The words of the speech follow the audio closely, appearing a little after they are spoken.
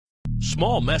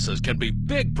Small messes can be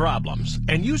big problems,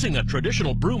 and using a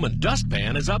traditional broom and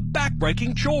dustpan is a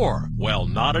back-breaking chore. Well,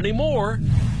 not anymore.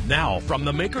 Now, from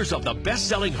the makers of the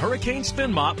best-selling Hurricane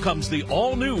Spin Mop comes the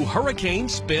all-new Hurricane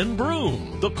Spin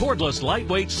Broom. The cordless,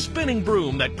 lightweight spinning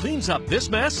broom that cleans up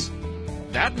this mess,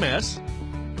 that mess,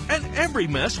 and every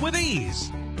mess with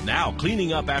ease. Now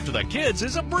cleaning up after the kids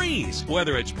is a breeze,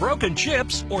 whether it's broken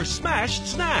chips or smashed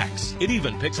snacks. It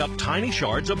even picks up tiny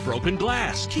shards of broken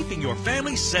glass, keeping your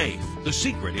family safe. The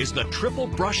secret is the triple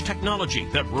brush technology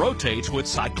that rotates with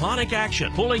cyclonic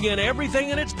action, pulling in everything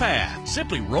in its path.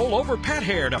 Simply roll over pet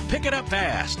hair to pick it up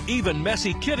fast. Even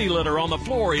messy kitty litter on the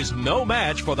floor is no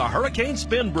match for the Hurricane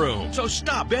Spin Broom. So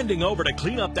stop bending over to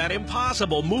clean up that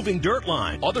impossible moving dirt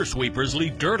line. Other sweepers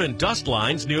leave dirt and dust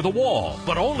lines near the wall,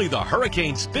 but only the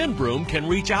Hurricane Spin Broom can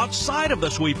reach outside of the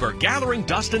sweeper, gathering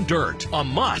dust and dirt. A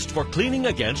must for cleaning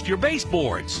against your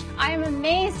baseboards. I am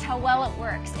amazed how well it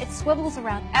works. It swivels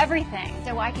around everything,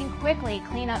 so I can quickly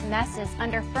clean up messes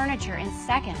under furniture in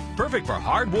seconds. Perfect for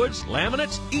hardwoods,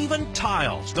 laminates, even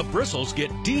tiles. The bristles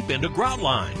get deep into grout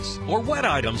lines or wet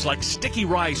items like sticky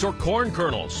rice or corn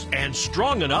kernels, and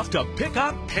strong enough to pick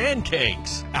up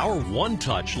pancakes. Our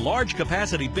one-touch,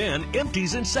 large-capacity bin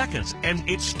empties in seconds, and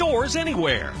it stores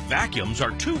anywhere. Vacuums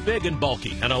are too big and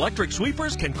bulky, and electric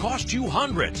sweepers can cost you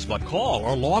hundreds. But call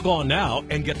or log on now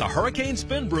and get the Hurricane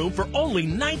Spin Broom for only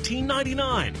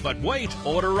 $19.99. But wait,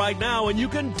 order right now and you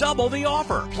can double the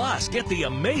offer. Plus, get the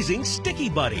amazing Sticky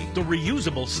Buddy, the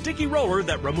reusable sticky roller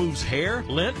that removes hair,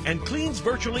 lint, and cleans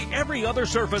virtually every other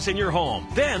surface in your home.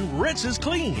 Then rinses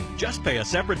clean. Just pay a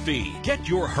separate fee. Get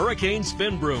your Hurricane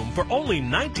Spin Broom for only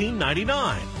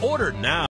 $19.99. Order now.